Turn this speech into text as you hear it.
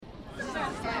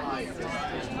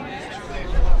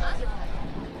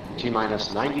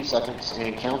T-minus 90 seconds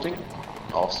and counting.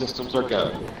 All systems are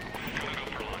go.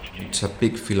 It's a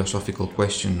big philosophical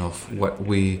question of what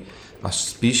we as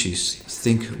species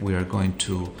think we are going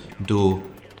to do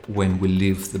when we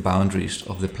leave the boundaries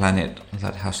of the planet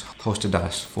that has hosted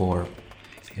us for,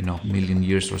 million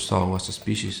years or so as a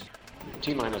species.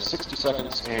 T-minus 60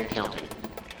 seconds and counting.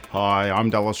 Hi, I'm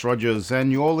Dallas Rogers,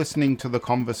 and you're listening to the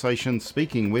Conversation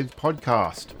Speaking With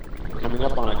podcast. Coming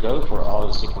up on a go for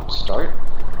auto sequence start.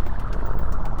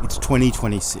 It's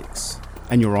 2026,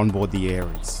 and you're on board the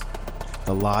Ares,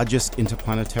 the largest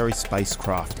interplanetary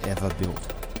spacecraft ever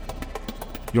built.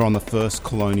 You're on the first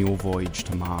colonial voyage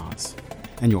to Mars,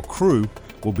 and your crew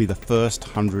will be the first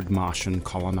 100 Martian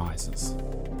colonizers.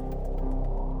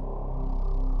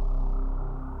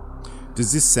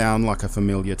 Does this sound like a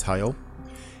familiar tale?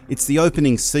 It's the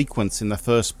opening sequence in the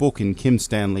first book in Kim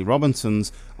Stanley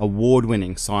Robinson's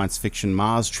award-winning science fiction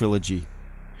Mars trilogy,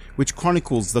 which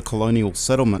chronicles the colonial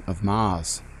settlement of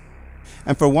Mars.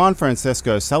 And for Juan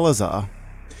Francisco Salazar,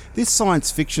 this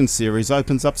science fiction series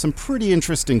opens up some pretty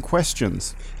interesting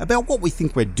questions about what we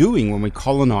think we're doing when we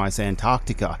colonize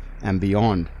Antarctica and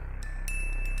beyond.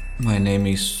 My name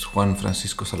is Juan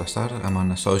Francisco Salazar. I'm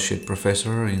an associate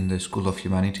professor in the School of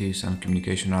Humanities and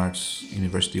Communication Arts,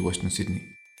 University of Western Sydney.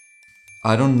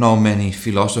 I don't know many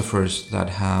philosophers that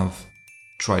have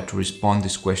tried to respond to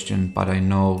this question, but I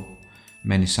know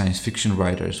many science fiction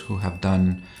writers who have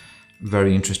done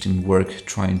very interesting work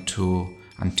trying to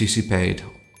anticipate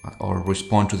or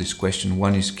respond to this question.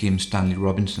 One is Kim Stanley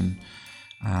Robinson,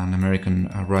 an American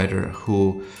writer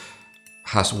who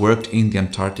has worked in the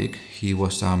Antarctic. He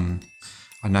was a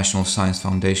National Science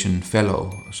Foundation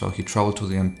fellow, so he traveled to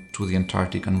the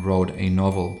Antarctic and wrote a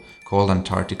novel called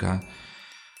Antarctica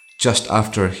just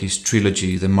after his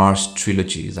trilogy, the Mars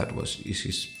trilogy, is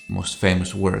his most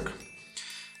famous work.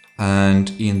 And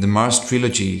in the Mars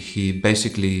trilogy, he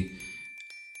basically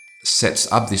sets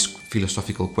up this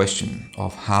philosophical question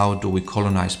of how do we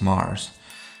colonize Mars,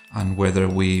 and whether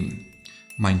we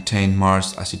maintain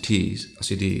Mars as it is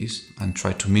and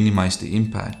try to minimize the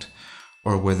impact,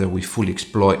 or whether we fully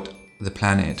exploit the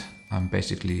planet and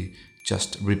basically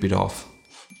just rip it off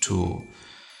to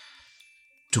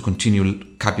continue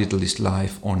capitalist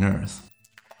life on Earth.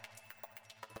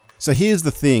 So here's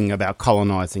the thing about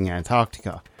colonizing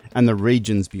Antarctica and the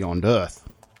regions beyond Earth.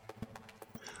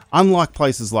 Unlike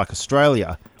places like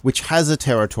Australia, which has a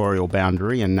territorial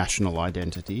boundary and national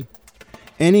identity,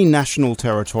 any national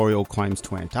territorial claims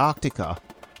to Antarctica,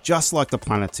 just like the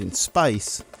planets in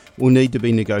space, will need to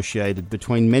be negotiated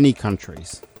between many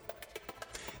countries.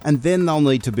 And then they'll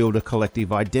need to build a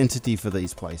collective identity for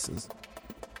these places.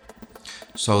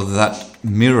 So that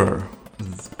mirror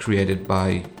created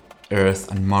by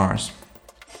Earth and Mars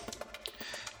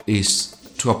is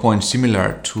to a point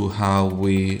similar to how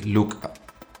we look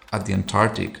at the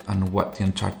Antarctic and what the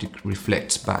Antarctic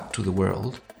reflects back to the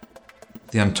world.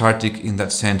 The Antarctic, in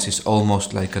that sense, is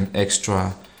almost like an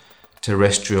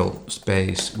extraterrestrial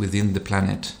space within the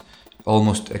planet,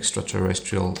 almost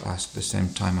extraterrestrial at the same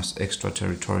time as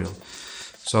extraterritorial.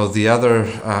 So the other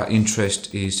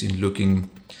interest is in looking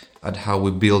at how we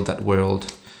build that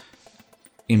world,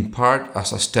 in part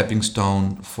as a stepping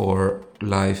stone for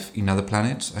life in other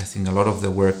planets. I think a lot of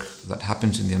the work that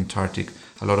happens in the Antarctic,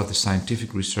 a lot of the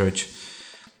scientific research,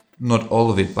 not all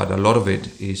of it, but a lot of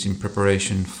it is in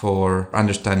preparation for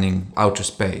understanding outer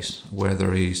space, where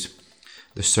there is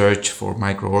the search for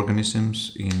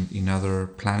microorganisms in other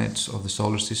planets of the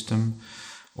solar system,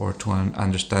 or to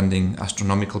understanding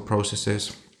astronomical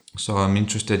processes. So I'm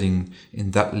interested in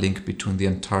that link between the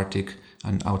Antarctic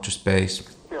and outer space.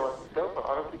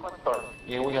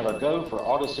 And we have a go for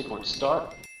auto sequence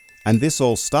start. And this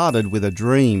all started with a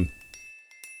dream.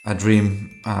 A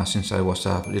dream since I was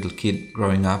a little kid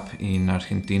growing up in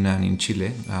Argentina and in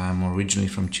Chile. I'm originally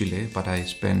from Chile, but I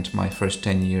spent my first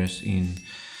 10 years in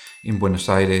Buenos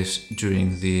Aires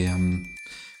during the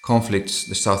conflicts,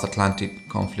 the South Atlantic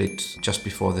conflict, just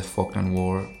before the Falkland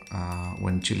War,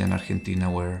 when Chile and Argentina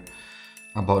were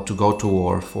about to go to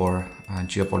war for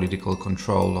geopolitical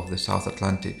control of the South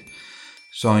Atlantic.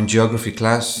 So in geography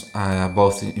class,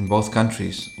 in both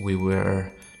countries, we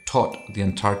were taught the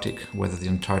Antarctic, whether the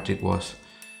Antarctic was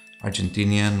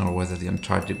Argentinian or whether the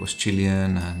Antarctic was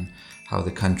Chilean, and how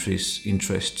the country's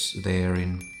interests there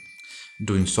in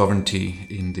doing sovereignty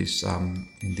in this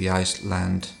in the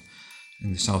Iceland,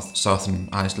 in the southern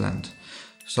Iceland.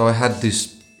 So I had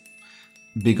this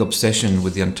big obsession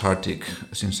with the Antarctic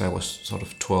since I was sort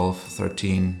of 12,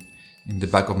 13, in the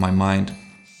back of my mind.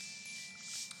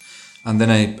 And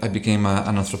then I became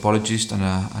an anthropologist and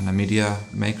a media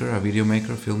maker, a video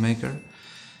maker, filmmaker.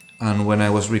 And when I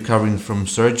was recovering from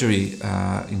surgery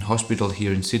in hospital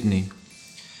here in Sydney,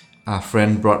 a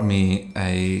friend brought me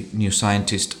a New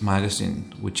Scientist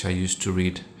magazine, which I used to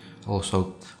read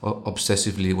also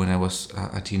obsessively when I was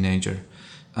a teenager.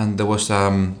 And there was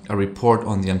a report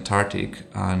on the Antarctic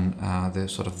and the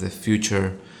sort of the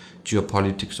future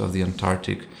geopolitics of the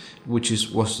Antarctic, which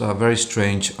was a very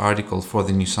strange article for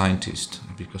the New Scientist,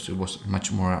 because it was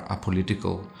much more a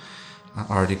political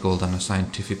article than a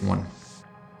scientific one.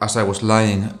 As I was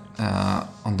lying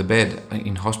on the bed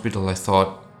in hospital, I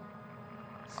thought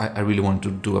I really wanted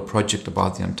to do a project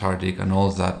about the Antarctic, and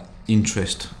all that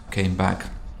interest came back.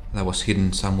 That was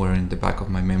hidden somewhere in the back of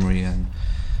my memory, and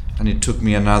it took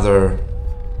me another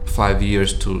 5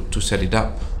 years to set it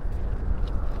up.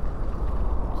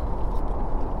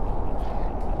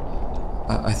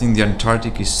 I think the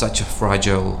Antarctic is such a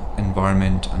fragile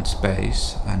environment and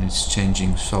space, and it's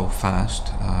changing so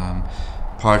fast.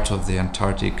 Parts of the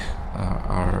Antarctic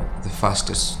are the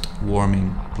fastest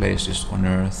warming places on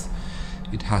Earth.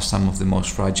 It has some of the most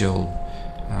fragile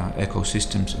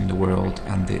ecosystems in the world,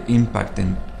 and the impact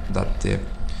that the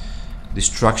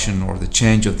destruction or the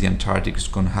change of the Antarctic is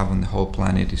going to have on the whole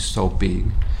planet is so big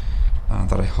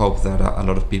that I hope that a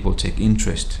lot of people take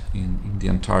interest in the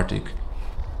Antarctic.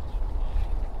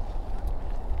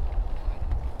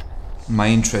 My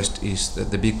interest is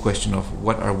the big question of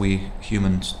what are we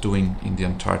humans doing in the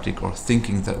Antarctic, or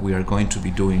thinking that we are going to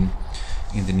be doing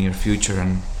in the near future.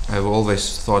 And I've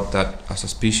always thought that as a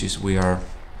species we are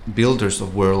builders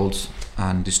of worlds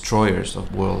and destroyers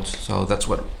of worlds. So that's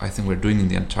what I think we're doing in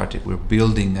the Antarctic. We're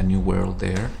building a new world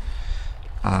there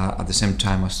at the same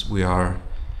time as we are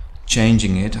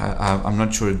changing it. I'm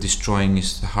not sure if destroying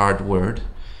is the hard word.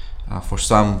 For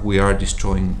some we are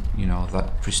destroying,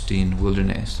 that pristine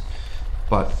wilderness.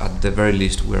 But at the very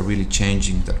least, we're really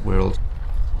changing that world.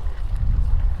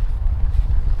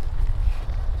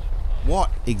 What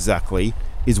exactly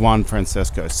is Juan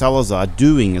Francisco Salazar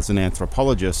doing as an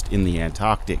anthropologist in the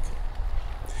Antarctic?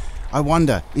 I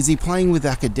wonder, is he playing with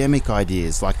academic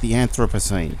ideas like the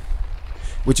Anthropocene,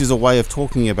 which is a way of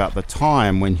talking about the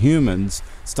time when humans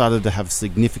started to have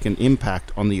significant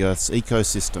impact on the Earth's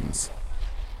ecosystems?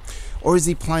 Or is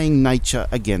he playing nature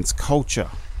against culture?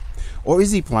 Or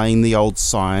is he playing the old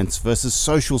science versus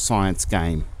social science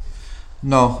game?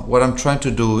 No, what I'm trying to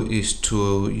do is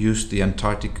to use the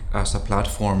Antarctic as a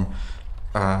platform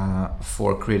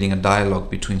for creating a dialogue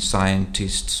between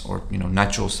scientists, or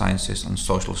natural sciences and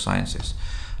social sciences.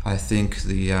 I think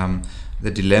the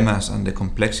dilemmas and the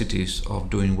complexities of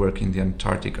doing work in the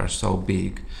Antarctic are so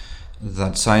big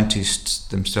that scientists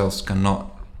themselves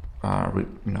cannot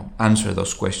answer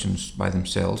those questions by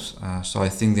themselves. So I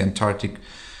think the Antarctic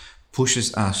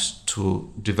pushes us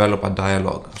to develop a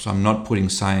dialogue. So I'm not putting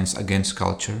science against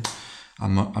culture.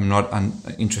 I'm not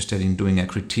interested in doing a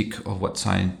critique of what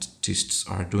scientists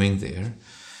are doing there.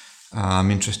 I'm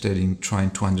interested in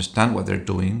trying to understand what they're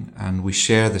doing, and we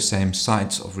share the same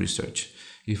sites of research.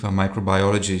 If a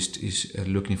microbiologist is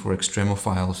looking for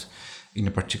extremophiles in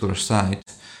a particular site,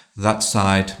 that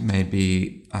site may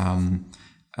be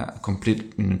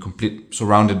complete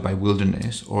surrounded by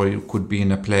wilderness, or it could be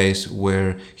in a place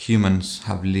where humans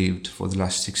have lived for the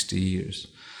last 60 years.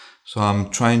 So I'm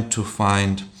trying to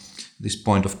find this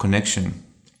point of connection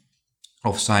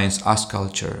of science as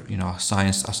culture,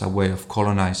 science as a way of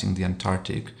colonizing the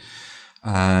Antarctic.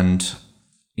 And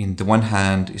in the one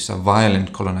hand, it's a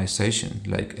violent colonization,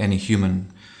 like any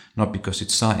human, not because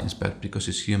it's science, but because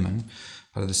it's human.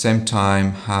 But at the same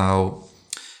time, how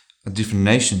different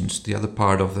nations, the other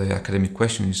part of the academic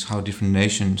question is how different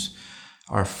nations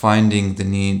are finding the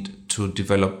need to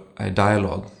develop a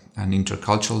dialogue, an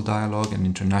intercultural dialogue, an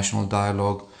international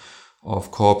dialogue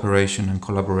of cooperation and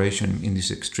collaboration in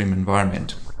this extreme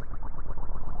environment.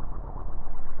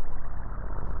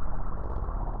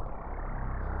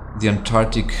 The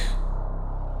Antarctic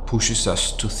pushes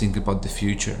us to think about the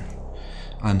future,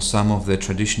 and some of the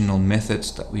traditional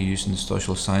methods that we use in the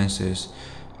social sciences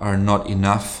are not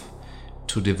enough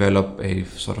to develop a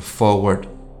sort of forward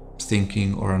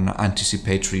thinking or an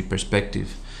anticipatory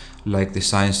perspective like the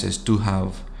sciences do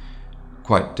have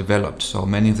quite developed. So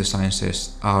many of the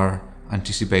sciences are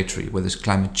anticipatory, whether it's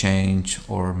climate change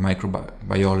or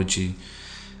microbiology.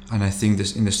 And I think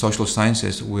this in the social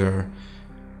sciences we're,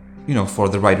 for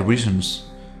the right reasons,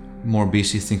 more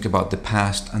busy think about the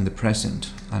past and the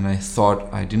present. And I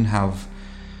thought I didn't have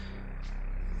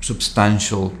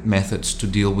substantial methods to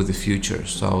deal with the future.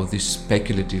 So this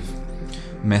speculative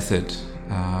method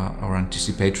or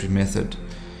anticipatory method,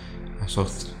 so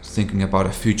thinking about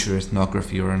a future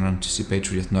ethnography or an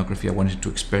anticipatory ethnography. I wanted to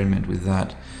experiment with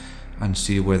that and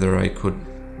see whether I could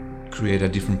create a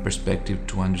different perspective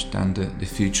to understand the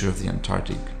future of the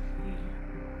Antarctic.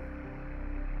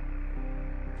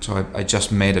 So I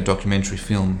just made a documentary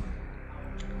film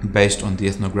based on the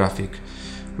ethnographic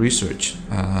research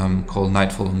called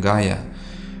Nightfall on Gaia,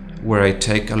 where I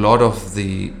take a lot of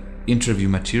the interview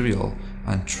material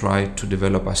and try to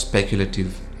develop a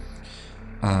speculative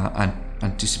and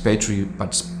anticipatory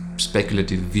but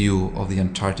speculative view of the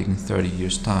Antarctic in 30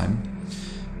 years' time,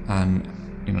 and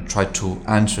try to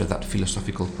answer that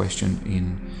philosophical question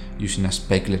in using a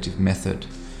speculative method,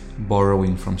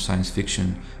 borrowing from science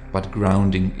fiction but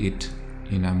grounding it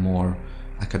in a more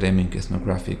academic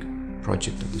ethnographic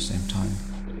project at the same time.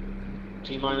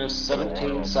 T-minus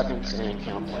 17 seconds and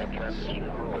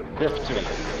counting.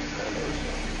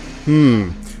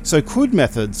 15. So could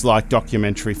methods like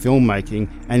documentary filmmaking,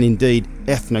 and indeed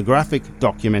ethnographic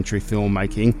documentary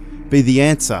filmmaking, be the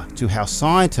answer to how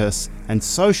scientists and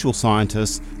social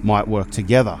scientists might work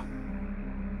together?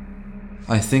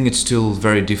 I think it's still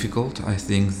very difficult. I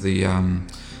think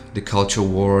the culture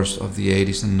wars of the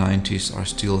 80s and 90s are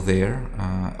still there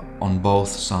on both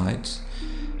sides.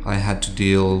 I had to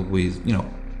deal with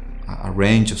a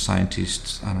range of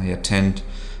scientists, and I attend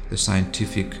the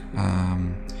scientific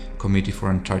Committee for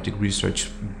Antarctic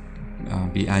Research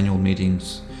biannual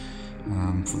meetings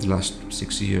for the last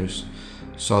 6 years.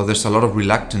 So there's a lot of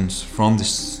reluctance from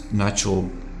this natural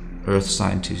earth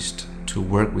scientist to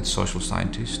work with social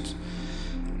scientists.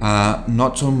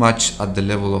 Not so much at the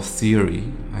level of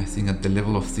theory. I think at the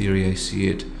level of theory I see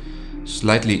it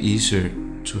slightly easier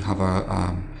to have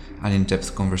an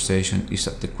in-depth conversation is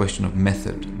at the question of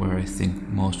method, where I think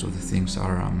most of the things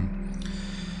are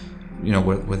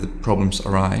where the problems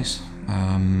arise.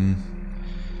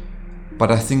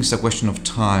 But I think it's a question of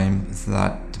time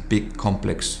that the big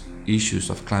complex issues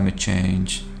of climate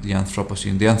change, the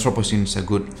Anthropocene is a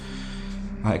good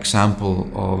example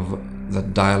of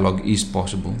that dialogue is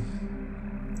possible.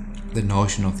 The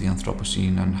notion of the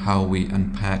Anthropocene and how we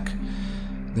unpack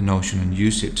the notion and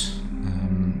use it,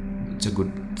 it's a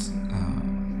good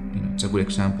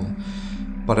example.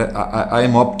 But I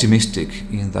am optimistic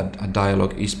in that a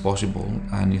dialogue is possible,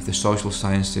 and if the social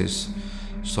sciences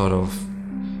sort of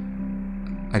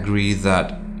agree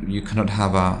that you cannot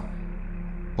have a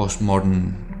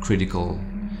postmodern, critical,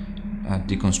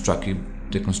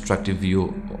 deconstructive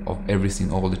view of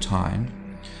everything all the time,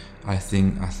 I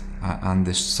think, and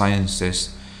the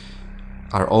sciences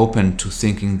are open to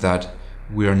thinking that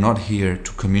we are not here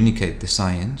to communicate the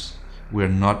science, we are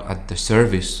not at the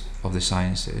service of the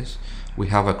sciences. We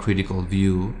have a critical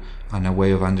view and a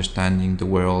way of understanding the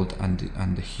world and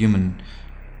the human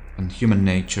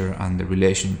nature and the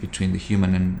relation between the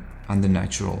human and the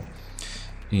natural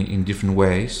in different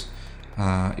ways.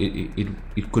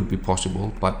 It could be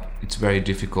possible, but it's very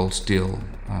difficult still.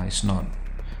 It's not.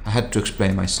 I had to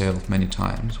explain myself many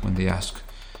times when they ask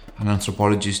an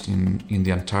anthropologist in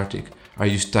the Antarctic, "Are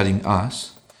you studying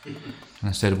us?" And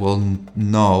I said, "Well,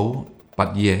 no,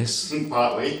 but yes."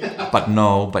 Partly. But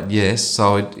no, but yes.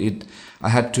 So I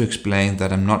had to explain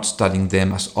that I'm not studying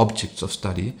them as objects of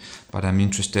study, but I'm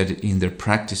interested in their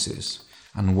practices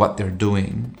and what they're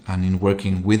doing, and in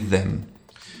working with them,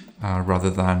 rather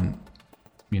than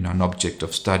an object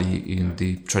of study in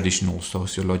the traditional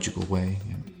sociological way.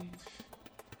 Yeah.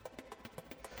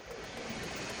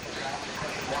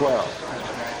 12,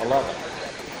 11,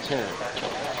 10,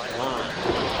 9,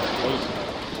 8,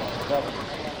 7,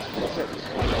 6.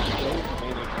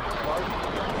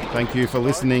 Thank you for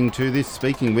listening to this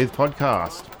Speaking With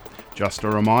podcast. Just a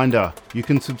reminder, you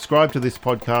can subscribe to this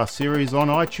podcast series on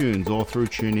iTunes or through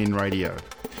TuneIn Radio.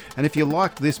 And if you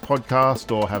liked this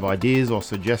podcast or have ideas or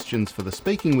suggestions for the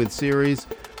Speaking With series,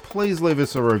 please leave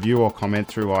us a review or comment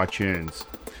through iTunes.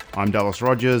 I'm Dallas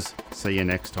Rogers. See you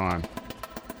next time.